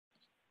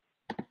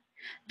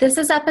This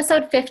is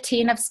episode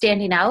 15 of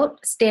Standing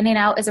Out. Standing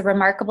Out is a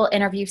remarkable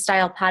interview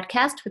style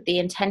podcast with the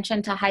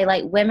intention to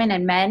highlight women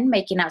and men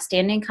making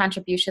outstanding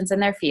contributions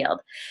in their field.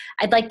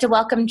 I'd like to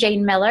welcome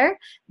Jane Miller.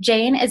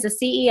 Jane is the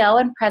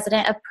CEO and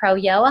president of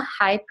ProYo, a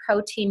high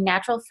protein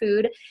natural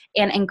food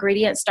and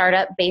ingredient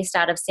startup based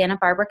out of Santa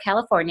Barbara,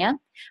 California.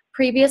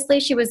 Previously,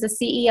 she was the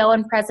CEO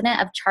and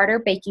president of Charter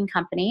Baking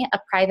Company, a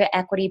private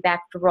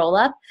equity-backed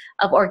roll-up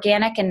of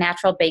organic and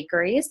natural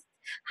bakeries.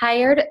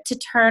 Hired to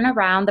turn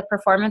around the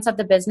performance of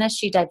the business,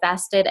 she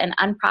divested an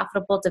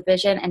unprofitable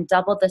division and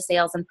doubled the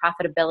sales and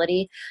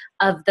profitability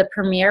of the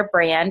premier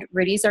brand,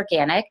 Rudi's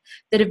Organic.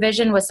 The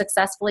division was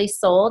successfully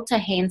sold to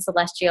Hain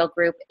Celestial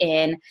Group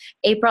in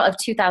April of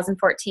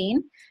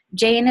 2014.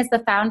 Jane is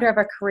the founder of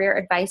a career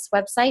advice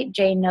website,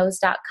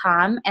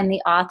 janeknows.com, and the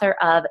author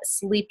of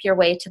Sleep Your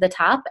Way to the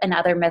Top and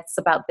Other Myths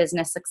About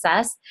Business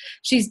Success.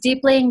 She's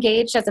deeply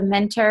engaged as a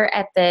mentor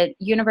at the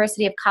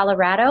University of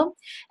Colorado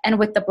and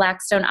with the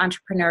Blackstone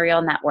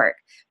Entrepreneurial Network.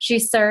 She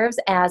serves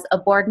as a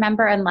board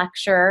member and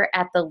lecturer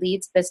at the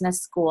Leeds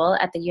Business School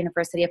at the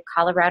University of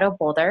Colorado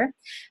Boulder.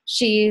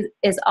 She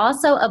is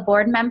also a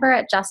board member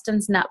at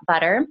Justin's Nut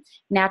Butter,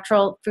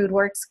 Natural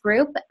Foodworks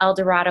Group,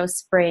 Eldorado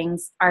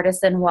Springs,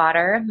 Artisan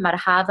Water,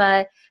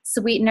 Madhava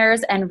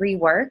Sweeteners, and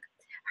Rework.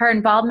 Her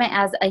involvement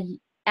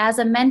as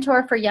a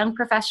mentor for young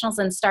professionals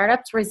and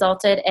startups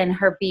resulted in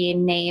her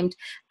being named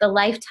the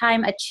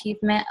Lifetime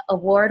Achievement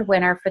Award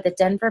winner for the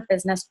Denver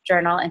Business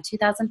Journal in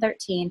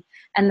 2013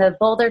 and the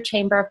Boulder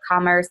Chamber of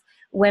Commerce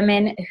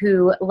Women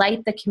Who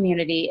Light the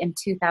Community in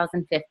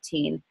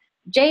 2015.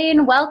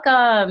 Jane,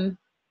 welcome.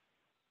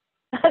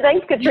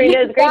 Thanks,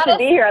 Katrina. It's great to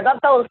be here. I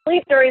about fell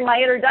asleep during my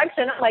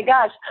introduction. Oh my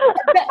gosh.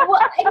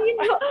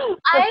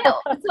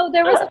 So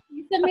there was a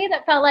piece of me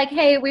that felt like,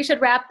 hey, we should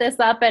wrap this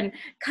up and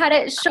cut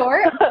it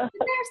short. And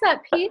there's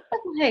that piece of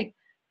like,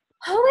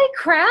 holy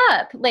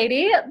crap,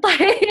 lady.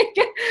 Like,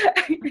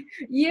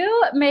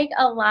 you make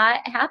a lot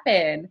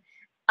happen.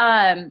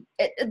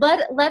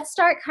 Let's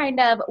start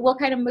we'll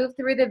kind of move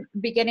through the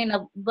beginning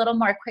a little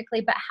more quickly,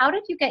 but how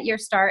did you get your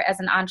start as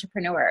an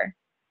entrepreneur?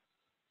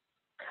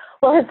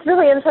 Well, it's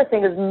really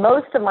interesting because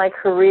most of my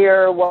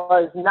career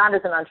was not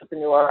as an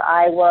entrepreneur.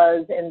 I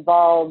was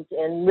involved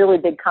in really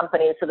big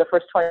companies. So the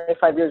first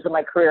 25 years of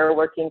my career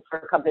working for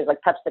companies like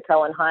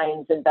PepsiCo and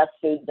Heinz and Best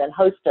Foods and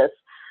Hostess.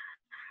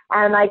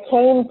 And I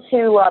came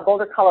to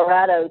Boulder,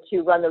 Colorado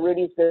to run the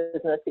Rudi's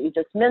business that you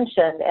just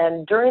mentioned.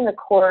 And during the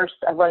course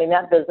of running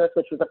that business,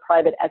 which was a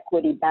private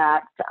equity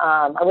backed,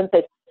 I wouldn't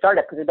say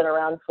startup because it's been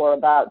around for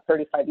about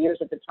 35 years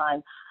at the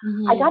time.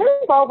 Mm-hmm. I got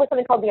involved with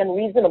something called the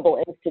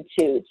Unreasonable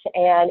Institute,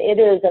 and it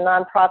is a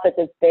nonprofit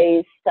that's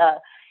based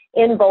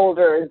in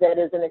Boulder that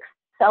is an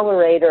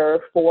accelerator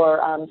for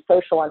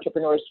social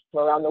entrepreneurs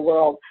from around the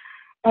world.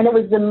 And it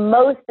was the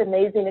most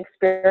amazing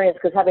experience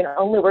because having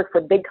only worked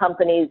for big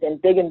companies in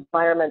big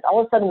environments, all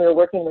of a sudden we were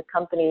working with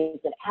companies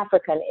in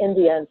Africa and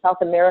India and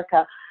South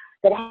America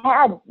that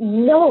had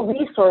no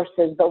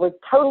resources but were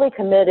totally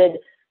committed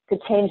to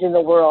changing the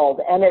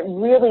world. And it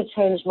really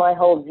changed my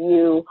whole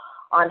view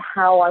on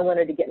how I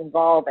wanted to get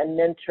involved and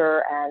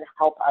mentor and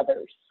help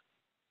others.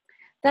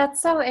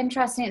 That's so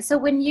interesting. So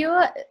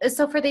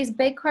for these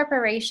big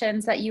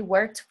corporations that you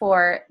worked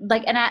for,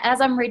 like, and as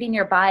I'm reading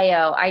your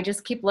bio, I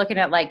just keep looking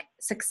at like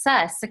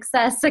success.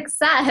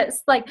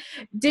 Like,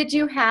 did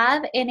you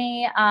have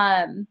any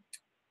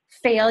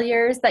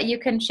failures that you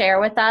can share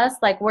with us?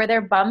 Like, were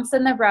there bumps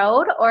in the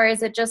road, or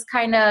is it just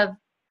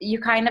you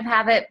kind of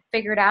have it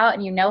figured out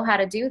and you know how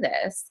to do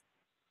this?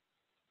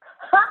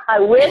 I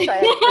wish I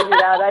had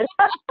figured out.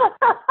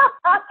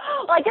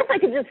 Well, I guess I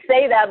could just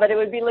say that, but it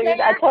would be like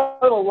a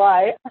total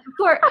lie. Of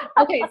course.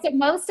 Okay, so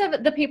most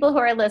of the people who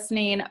are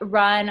listening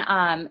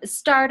run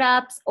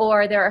startups,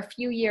 or they're a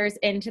few years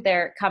into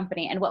their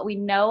company. And what we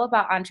know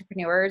about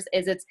entrepreneurs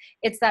is it's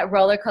that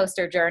roller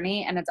coaster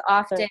journey, and it's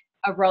often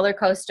a roller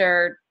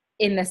coaster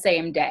in the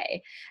same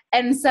day.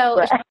 And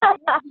so,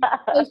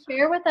 so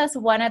share with us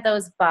one of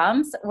those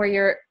bumps where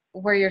you're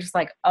just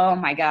like, oh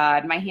my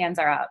God, my hands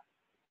are up.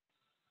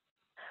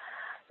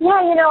 Yeah,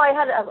 I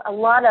had a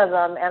lot of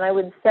them, and I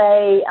would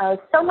say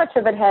so much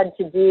of it had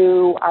to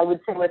do, I would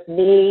say, with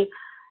me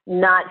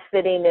not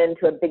fitting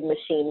into a big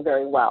machine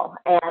very well.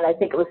 And I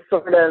think it was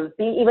sort of,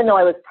 even though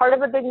I was part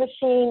of a big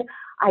machine,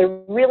 I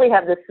really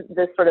have this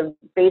sort of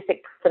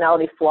basic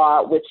personality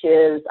flaw, which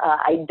is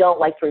I don't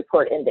like to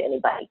report into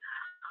anybody.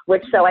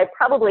 So I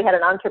probably had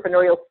an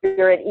entrepreneurial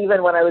spirit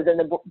even when I was in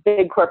the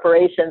big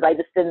corporations. I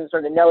just didn't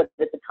sort of know it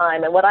at the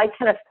time. And what I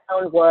kind of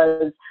found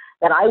was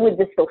that I would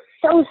just feel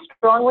so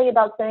strongly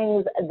about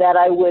things that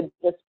I would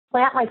just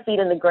plant my feet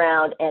in the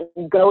ground and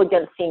go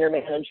against senior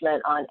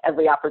management on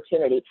every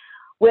opportunity,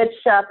 which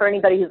for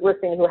anybody who's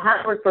listening who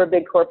has worked for a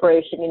big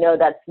corporation,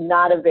 that's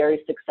not a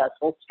very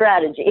successful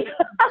strategy.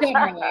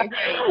 And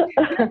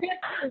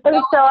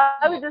so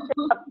I would just say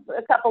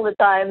a couple of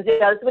times,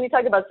 so when you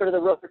talk about sort of the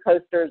roller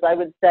coasters, I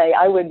would say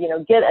I would,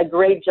 get a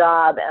great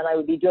job and I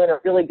would be doing a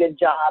really good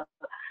job.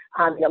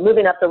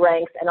 moving up the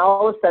ranks, and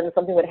all of a sudden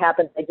something would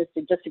happen I just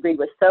disagreed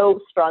with so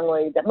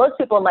strongly that most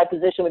people in my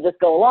position would just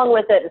go along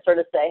with it and sort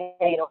of say,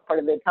 hey, part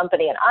of the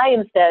company. And I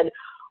instead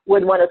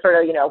would want to sort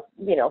of,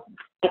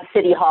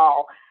 City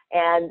Hall,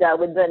 and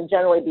would then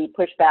generally be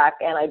pushed back,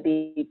 and I'd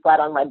be flat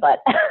on my butt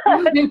all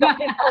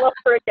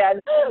over again.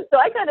 So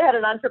I kind of had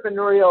an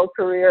entrepreneurial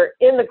career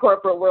in the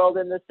corporate world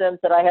in the sense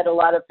that I had a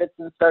lot of fits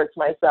and starts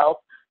myself.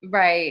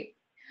 Right.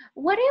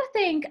 What do you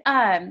think?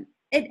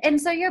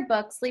 And so your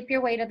book, Sleep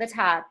Your Way to the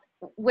Top,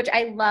 which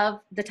I love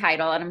the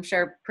title, and I'm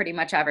sure pretty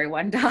much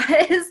everyone does.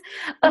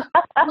 What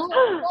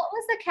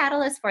was the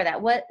catalyst for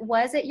that? What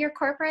was it, your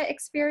corporate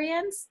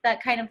experience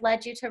that kind of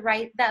led you to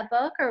write that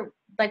book, or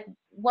like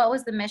what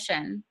was the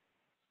mission?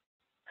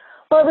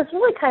 Well, it was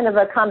really kind of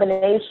a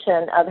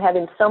combination of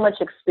having so much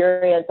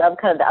experience of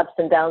kind of the ups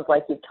and downs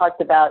like you've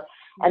talked about,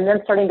 and then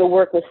starting to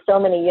work with so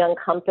many young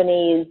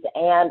companies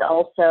and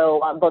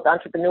also both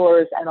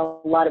entrepreneurs and a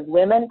lot of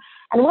women.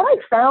 And what I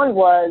found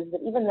was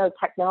that even though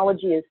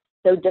technology is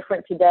so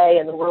different today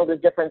and the world is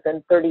different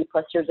than 30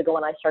 plus years ago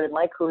when I started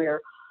my career,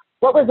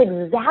 what was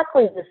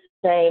exactly the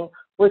same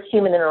was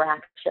human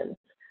interactions.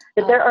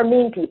 That there are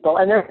mean people,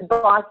 and there's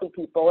bossy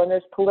people, and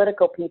there's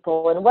political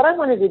people. And what I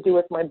wanted to do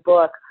with my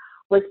book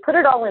was put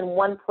it all in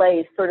one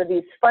place, sort of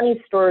these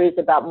funny stories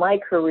about my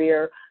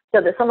career,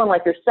 so that someone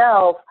like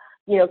yourself,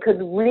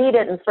 could read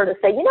it and sort of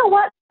say, you know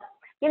what,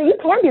 you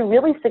can be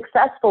really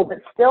successful, but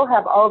still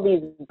have all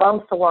these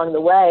bumps along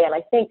the way. And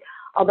I think,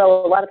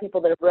 although a lot of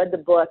people that have read the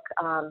book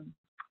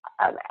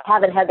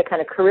haven't had the kind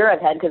of career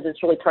I've had, because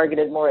it's really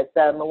targeted more at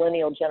the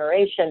millennial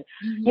generation,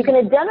 you can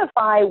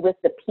identify with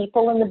the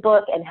people in the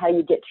book and how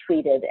you get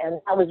treated. And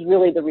that was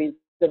really the reason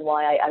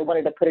why I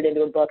wanted to put it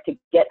into a book, to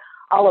get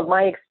all of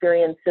my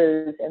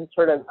experiences and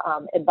sort of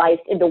advice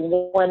into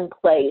one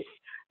place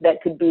that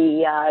could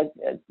be,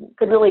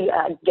 could really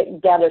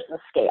gather some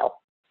scale.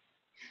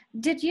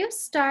 Did you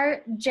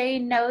start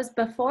Jane Knows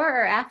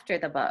before or after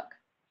the book?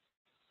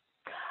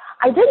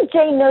 I did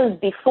Jane Knows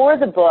before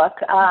the book,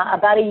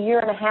 about a year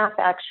and a half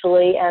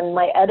actually, and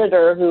my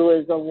editor, who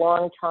is a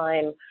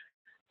longtime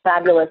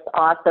fabulous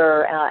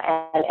author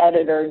and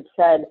editor,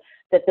 said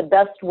that the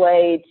best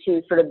way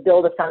to sort of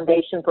build a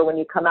foundation for when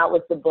you come out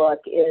with the book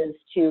is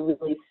to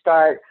really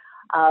start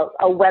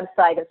a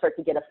website and start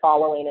to get a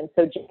following. And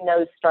so Jane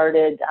Knows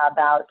started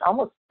about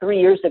almost 3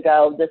 years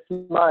ago this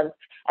month,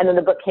 and then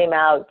the book came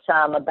out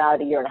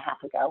about a year and a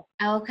half ago.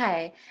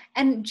 Okay.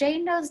 And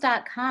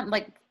janeknows.com,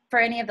 like for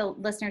any of the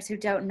listeners who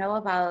don't know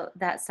about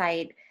that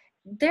site,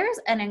 there's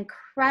an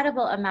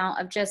incredible amount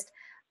of just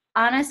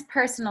honest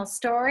personal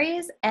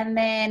stories, and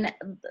then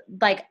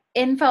like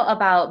info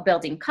about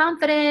building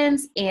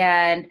confidence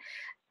and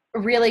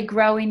really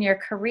growing your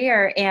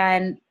career.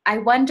 And I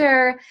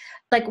wonder,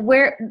 like,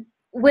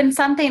 when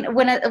some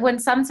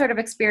sort of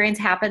experience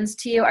happens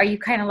to you, are you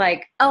kind of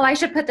like, oh, I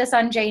should put this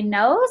on Jane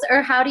Knows?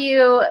 Or how do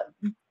you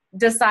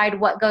decide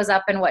what goes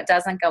up and what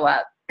doesn't go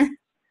up?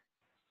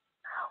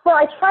 Well,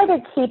 I try to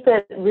keep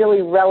it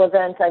really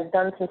relevant. I've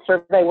done some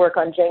survey work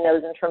on Jane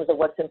Knows in terms of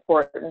what's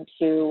important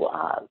to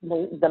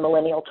the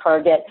millennial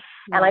target.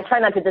 And I try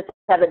not to just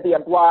have it be a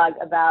blog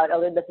about,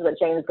 oh, this is what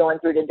Jane's going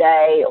through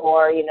today,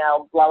 or,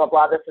 blah, blah,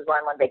 blah, this is where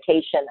I'm on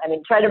vacation. I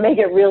mean, try to make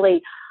it really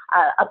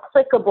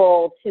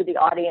applicable to the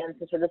audience,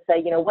 and sort of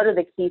say, what are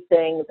the key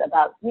things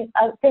about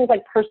things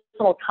like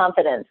personal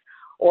confidence,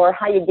 or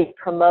how you get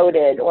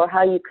promoted, or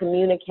how you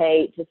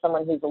communicate to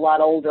someone who's a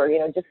lot older,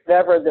 just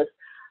whatever this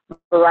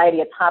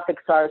variety of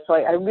topics are. So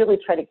I really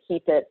try to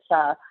keep it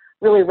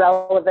really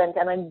relevant.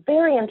 And I'm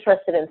very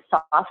interested in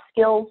soft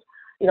skills.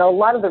 A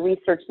lot of the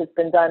research that's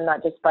been done,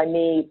 not just by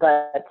me,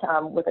 but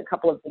with a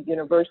couple of the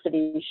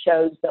universities,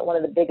 shows that one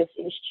of the biggest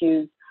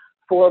issues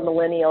for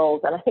millennials,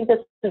 and I think this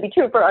would be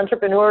true for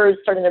entrepreneurs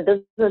starting their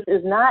business,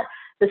 is not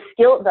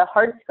the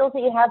hard skills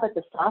that you have, but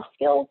the soft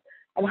skills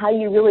and how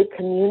you really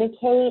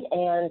communicate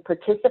and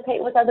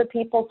participate with other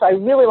people. So I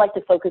really like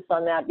to focus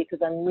on that, because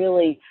I'm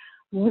really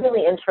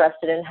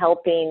interested in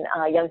helping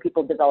young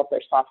people develop their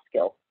soft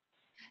skills.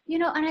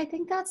 And I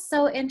think that's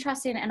so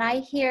interesting. And I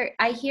hear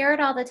it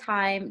all the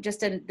time,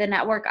 just in the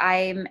network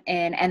I'm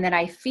in, and then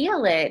I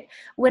feel it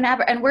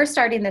whenever, and we're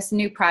starting this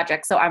new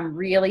project, so I'm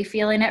really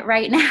feeling it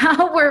right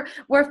now.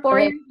 We're 4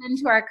 years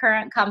into our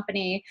current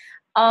company.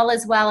 All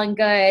is well and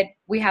good.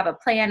 We have a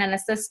plan and a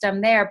system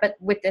there. But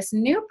with this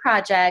new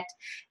project,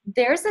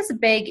 there's this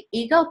big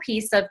ego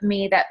piece of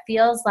me that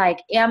feels like,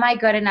 am I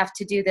good enough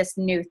to do this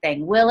new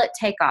thing? Will it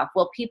take off?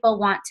 Will people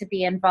want to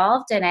be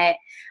involved in it?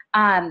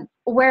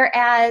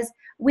 Whereas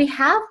we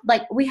have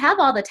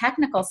all the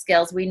technical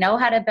skills. We know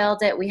how to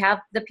build it. We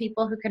have the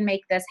people who can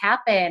make this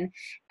happen.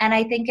 And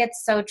I think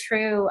it's so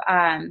true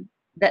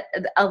that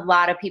a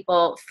lot of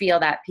people feel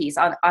that piece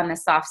on the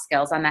soft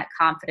skills, on that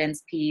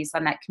confidence piece,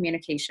 on that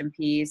communication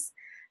piece.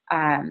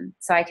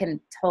 So I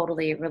can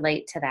totally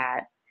relate to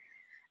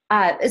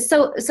that.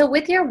 So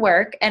with your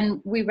work,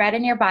 and we read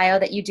in your bio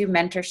that you do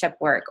mentorship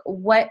work,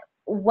 what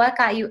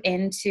got you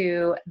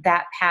into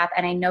that path?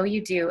 And I know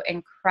you do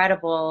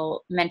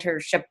incredible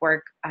mentorship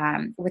work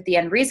with the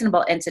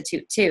Unreasonable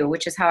Institute too,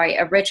 which is how I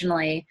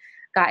originally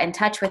got in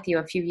touch with you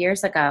a few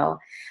years ago.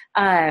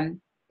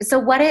 So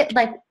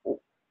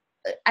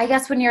I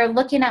guess when you're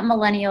looking at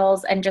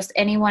millennials and just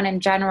anyone in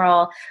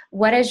general,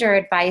 what is your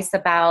advice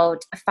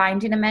about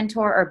finding a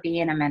mentor or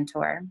being a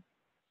mentor?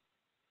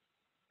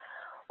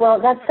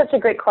 Well, that's such a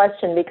great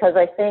question, because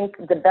I think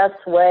the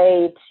best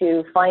way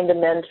to find a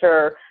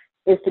mentor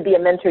is to be a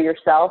mentor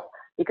yourself,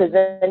 because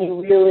then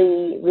you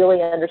really,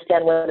 really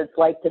understand what it's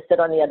like to sit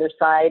on the other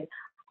side,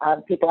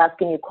 people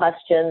asking you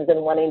questions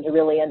and wanting to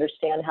really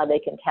understand how they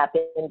can tap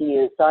into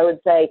you. So I would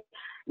say,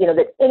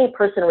 that any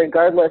person,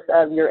 regardless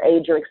of your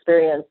age or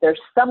experience, there's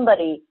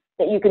somebody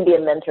that you can be a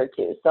mentor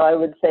to. So I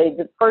would say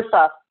that first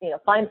off,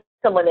 find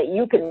someone that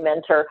you can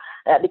mentor,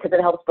 because it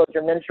helps build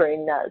your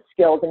mentoring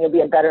skills, and you'll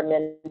be a better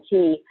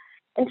mentee.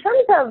 In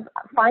terms of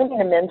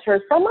finding a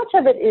mentor, so much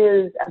of it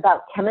is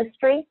about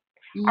chemistry.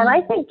 And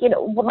I think,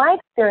 what my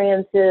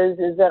experience is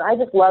that I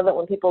just love it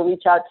when people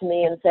reach out to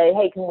me and say,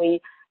 hey, can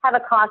we have a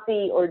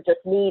coffee or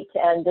just meet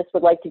and just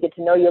would like to get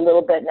to know you a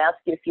little bit and ask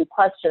you a few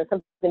questions,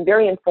 something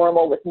very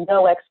informal with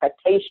no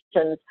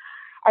expectations.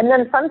 And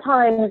then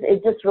sometimes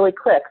it just really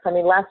clicks. I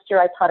mean, last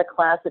year I taught a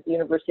class at the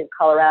University of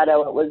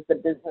Colorado. It was the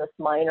business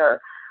minor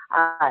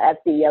at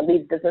the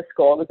Leeds Business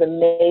School. It was an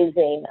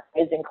amazing,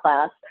 amazing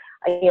class.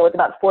 With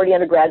about 40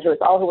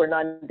 undergraduates, all who were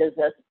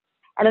non-business.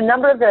 And a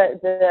number of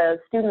the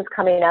students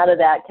coming out of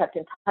that kept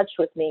in touch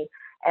with me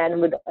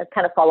and would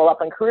kind of follow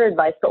up on career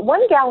advice. But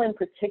one gal in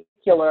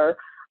particular,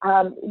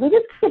 we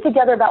just get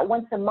together about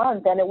once a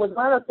month, and it was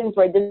one of those things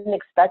where I didn't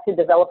expect to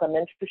develop a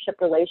mentorship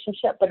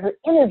relationship, but her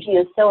energy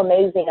is so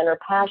amazing and her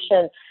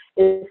passion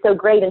is so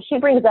great, and she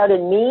brings out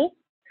in me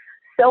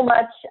so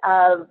much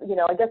of,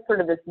 I guess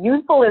sort of this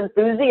youthful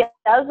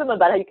enthusiasm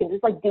about how you can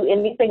just like do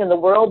anything in the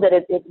world, that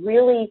it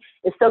really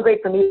is so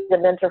great for me to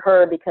mentor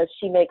her, because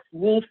she makes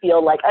me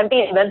feel like I'm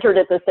being mentored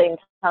at the same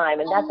time,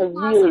 and that's a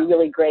really,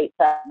 really great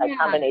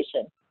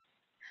combination.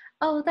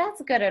 Oh,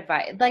 that's good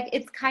advice. Like,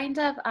 it's kind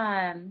of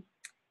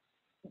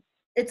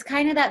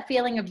that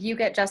feeling of you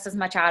get just as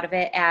much out of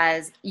it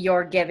as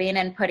you're giving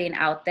and putting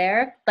out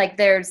there. Like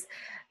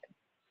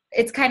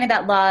it's kind of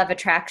that law of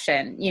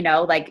attraction,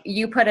 like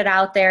you put it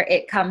out there,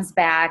 it comes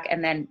back,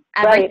 and then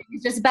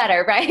everything's just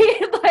better, right?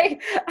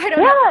 Like, I don't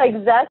know. Yeah,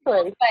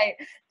 exactly. But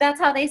that's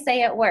how they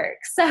say it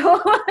works.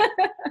 So.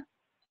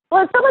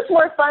 Well, it's so much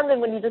more fun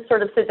than when you just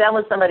sort of sit down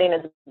with somebody and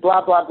it's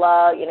blah, blah,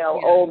 blah,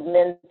 old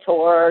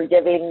mentor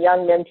giving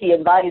young mentee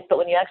advice. But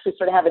when you actually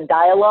sort of have a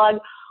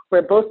dialogue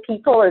where both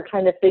people are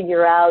trying to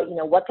figure out,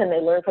 what can they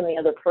learn from the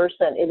other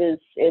person,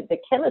 the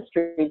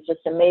chemistry is just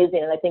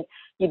amazing. And I think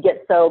you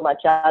get so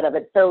much out of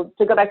it. So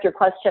to go back to your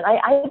question,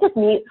 I just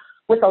meet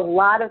with a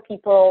lot of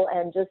people,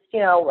 and just,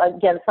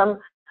 again, some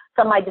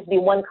might just be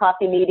one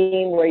coffee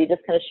meeting where you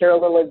just kind of share a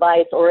little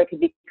advice, or it could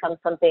become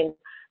something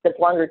that's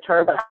longer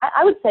term. But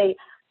I would say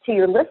to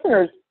your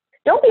listeners,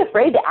 don't be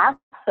afraid to ask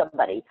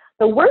somebody.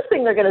 The worst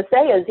thing they're going to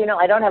say is,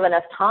 I don't have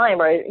enough time,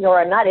 or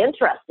I'm not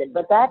interested.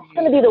 But that's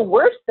going to be the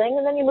worst thing,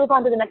 and then you move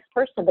on to the next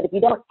person. But if you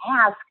don't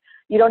ask,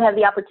 you don't have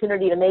the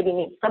opportunity to maybe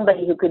meet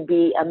somebody who could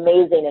be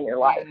amazing in your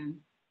life.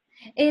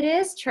 It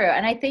is true.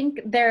 And I think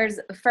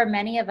for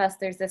many of us,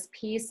 there's this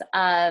piece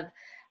of,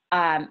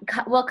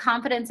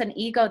 confidence and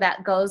ego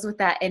that goes with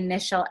that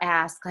initial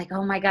ask, like,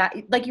 oh my God,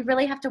 like you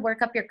really have to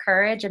work up your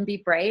courage and be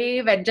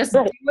brave and just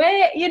do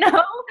it,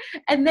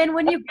 and then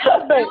when you get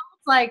to know,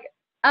 it's like,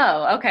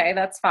 oh, okay,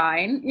 that's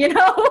fine. It's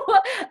not,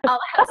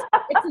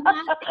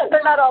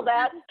 they're not all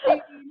that.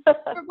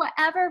 For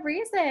whatever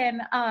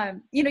reason,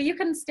 you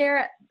can stare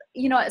at,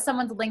 at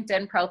someone's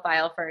LinkedIn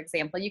profile, for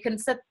example. You can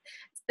sit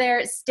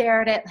there,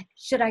 stare at it, like,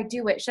 should I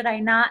do it? Should I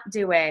not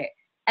do it?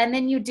 And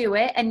then you do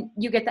it and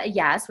you get the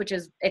yes, which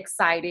is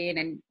exciting,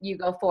 and you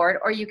go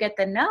forward, or you get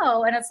the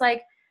no, and it's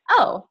like,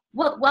 oh,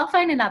 well, we'll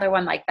find another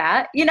one like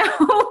that.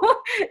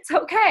 It's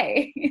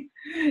okay.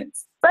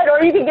 Right.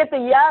 Or you can get the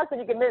yes,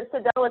 and you can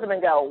sit down with them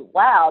and go,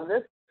 wow,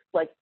 this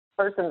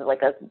person's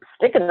like a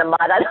stick in the mud.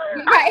 I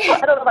don't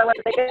know if I want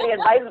to take any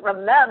advice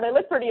from them. They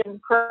look pretty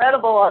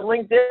incredible on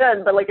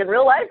LinkedIn, but like in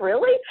real life,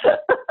 really?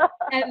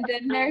 And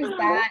then there's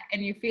that,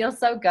 and you feel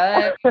so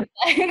good.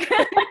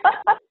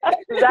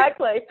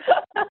 Exactly.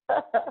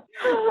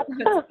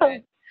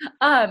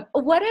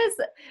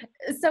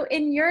 So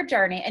in your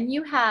journey, and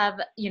you have,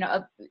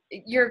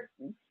 you're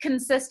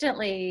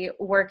consistently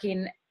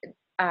working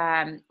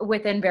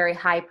within very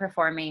high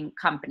performing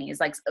companies,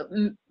 like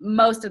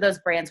most of those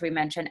brands we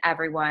mentioned,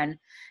 everyone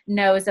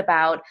knows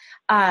about.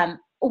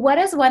 What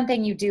is one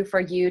thing you do for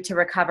you to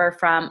recover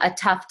from a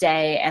tough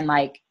day, and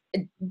like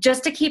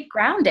just to keep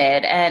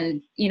grounded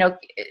and,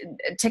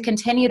 to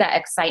continue that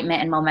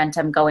excitement and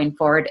momentum going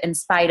forward in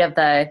spite of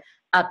the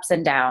ups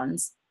and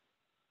downs?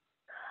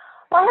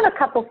 Well, I have a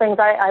couple things.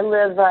 I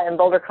live in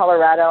Boulder,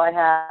 Colorado. I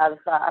have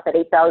up at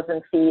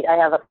 8,000 feet. I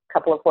have a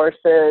couple of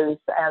horses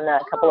and a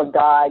couple of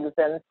dogs.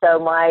 And so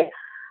my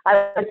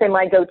I would say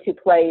my go-to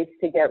place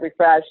to get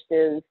refreshed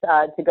is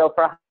to go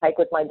for a hike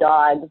with my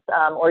dogs,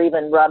 or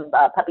even rub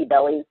puppy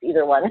bellies,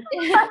 either one.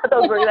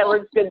 That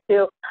works good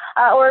too.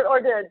 Or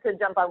to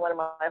jump on one of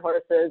my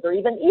horses, or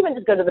even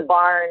just go to the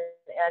barn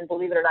and,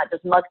 believe it or not,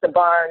 just muck the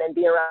barn and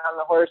be around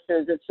the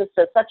horses. It's just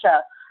such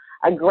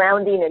a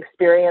grounding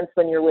experience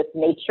when you're with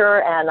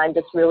nature, and I'm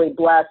just really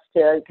blessed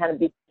to kind of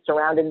be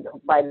surrounded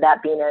by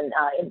that being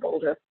in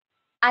Boulder.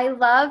 I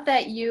love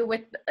that you,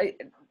 with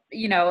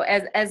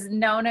as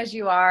known as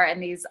you are in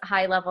these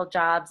high level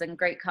jobs and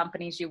great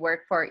companies you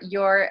work for,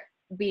 you're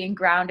being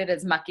grounded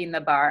as mucking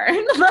the barn.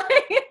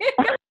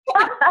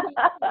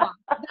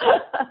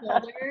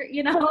 Boulder,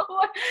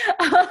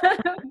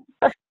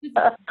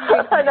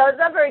 I know it's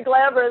not very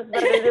glamorous,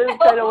 but it is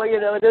kind of,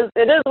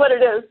 it is what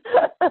it is.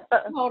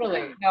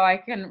 Totally. No, I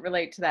can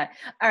relate to that.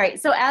 All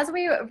right. So as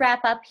we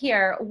wrap up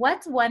here,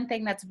 what's one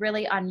thing that's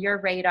really on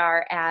your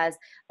radar as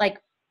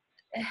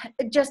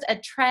just a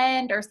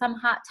trend or some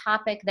hot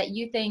topic that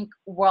you think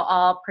we'll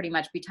all pretty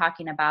much be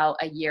talking about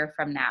a year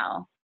from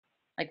now?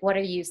 What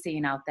are you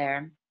seeing out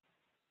there?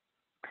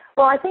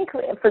 Well, I think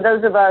for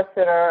those of us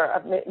that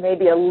are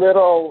maybe a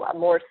little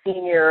more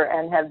senior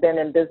and have been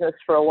in business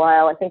for a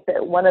while, I think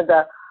that one of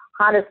the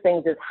hottest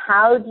things is,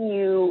 how do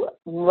you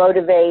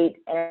motivate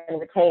and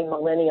retain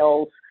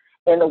millennials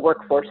in the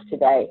workforce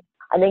today?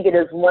 I think it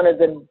is one of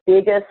the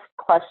biggest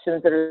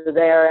questions that are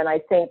there, and I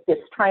think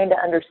it's trying to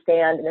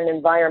understand, in an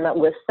environment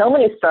with so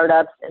many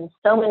startups and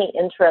so many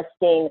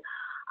interesting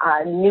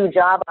new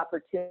job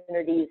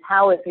opportunities,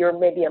 how, if you're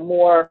maybe a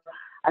more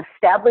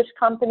established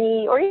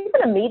company or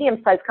even a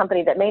medium-sized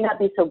company that may not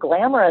be so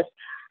glamorous,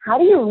 how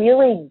do you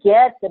really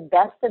get the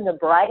best and the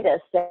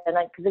brightest? And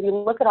because if you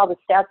look at all the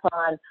stats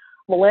on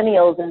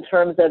millennials in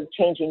terms of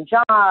changing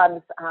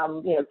jobs,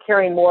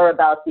 caring more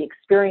about the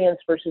experience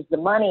versus the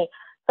money,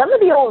 some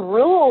of the old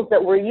rules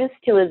that we're used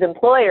to as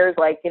employers,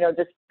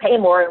 just pay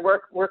more and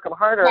work them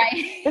harder,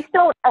 right, just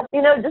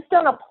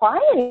don't apply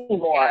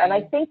anymore. And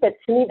I think that,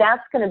 to me,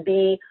 that's going to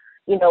be,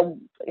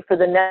 for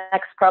the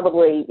next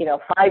probably,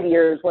 5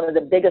 years, one of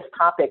the biggest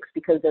topics,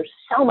 because there's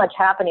so much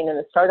happening in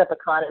the startup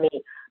economy,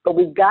 but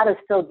we've got to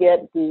still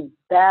get the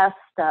best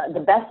and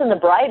the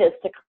brightest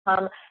to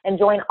come and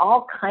join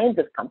all kinds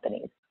of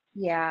companies.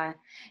 Yeah.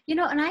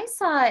 And I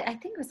saw, I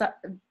think it was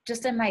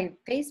just in my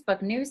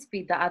Facebook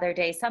newsfeed the other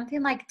day,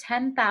 something like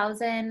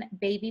 10,000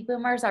 baby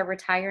boomers are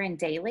retiring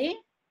daily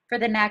for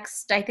the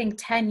next, I think,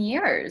 10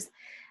 years.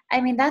 I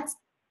mean, that's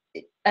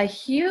a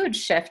huge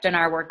shift in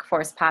our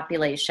workforce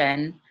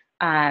population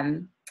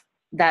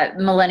that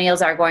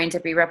millennials are going to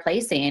be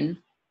replacing.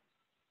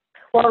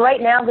 Well,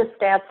 right now the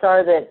stats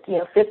are that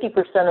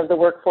 50% of the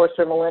workforce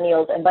are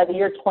millennials, and by the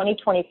year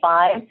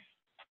 2025,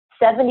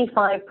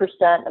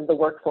 75% of the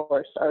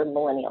workforce are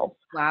millennials.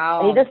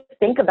 Wow. And you just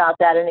think about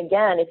that. And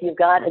again, if you've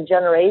got a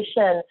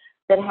generation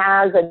that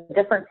has a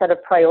different set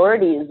of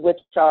priorities, which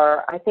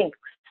are, I think,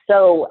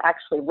 so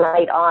actually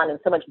right on and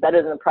so much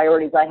better than the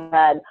priorities I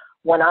had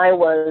when I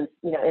was,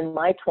 in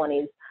my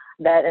 20s,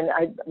 and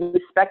I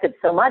respect it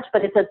so much,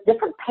 but it's a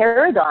different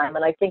paradigm.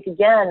 And I think,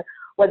 again,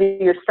 whether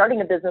you're starting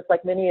a business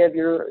like many of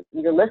your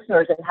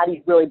listeners, and how do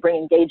you really bring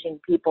engaging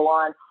people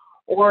on,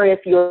 or if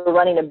you're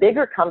running a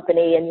bigger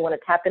company and you want to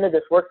tap into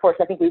this workforce,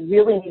 I think we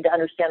really need to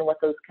understand what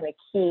those kind of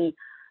key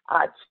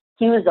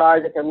cues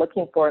are that they're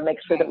looking for, and make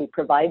sure that we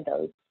provide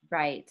those.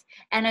 Right.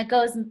 And it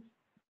goes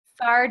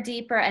far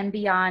deeper and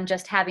beyond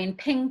just having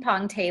ping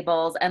pong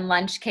tables and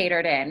lunch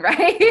catered in,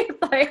 right?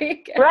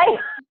 Right.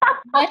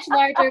 Much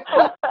larger.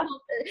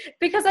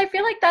 Because I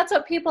feel like that's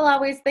what people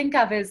always think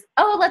of is,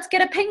 oh, let's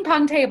get a ping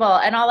pong table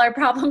and all our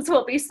problems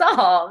will be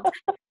solved.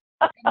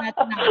 And that's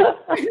not.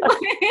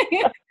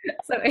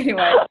 So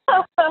anyway.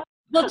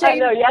 Well, Jane, I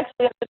know, you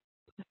actually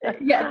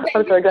thank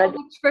you so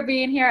much for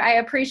being here. I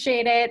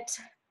appreciate it.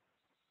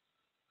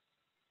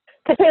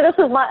 Katrina, this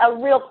was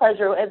a real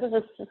pleasure. It was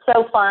just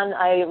so fun.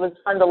 It was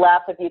fun to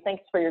laugh with you.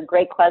 Thanks for your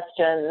great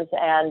questions.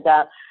 And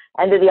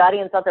to the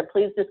audience out there,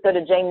 please just go to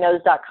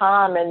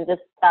janeknows.com and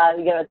just,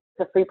 it's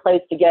a free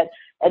place to get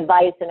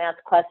advice and ask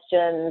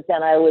questions.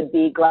 And I would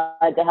be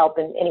glad to help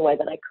in any way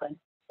that I could.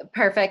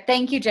 Perfect.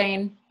 Thank you,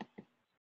 Jane.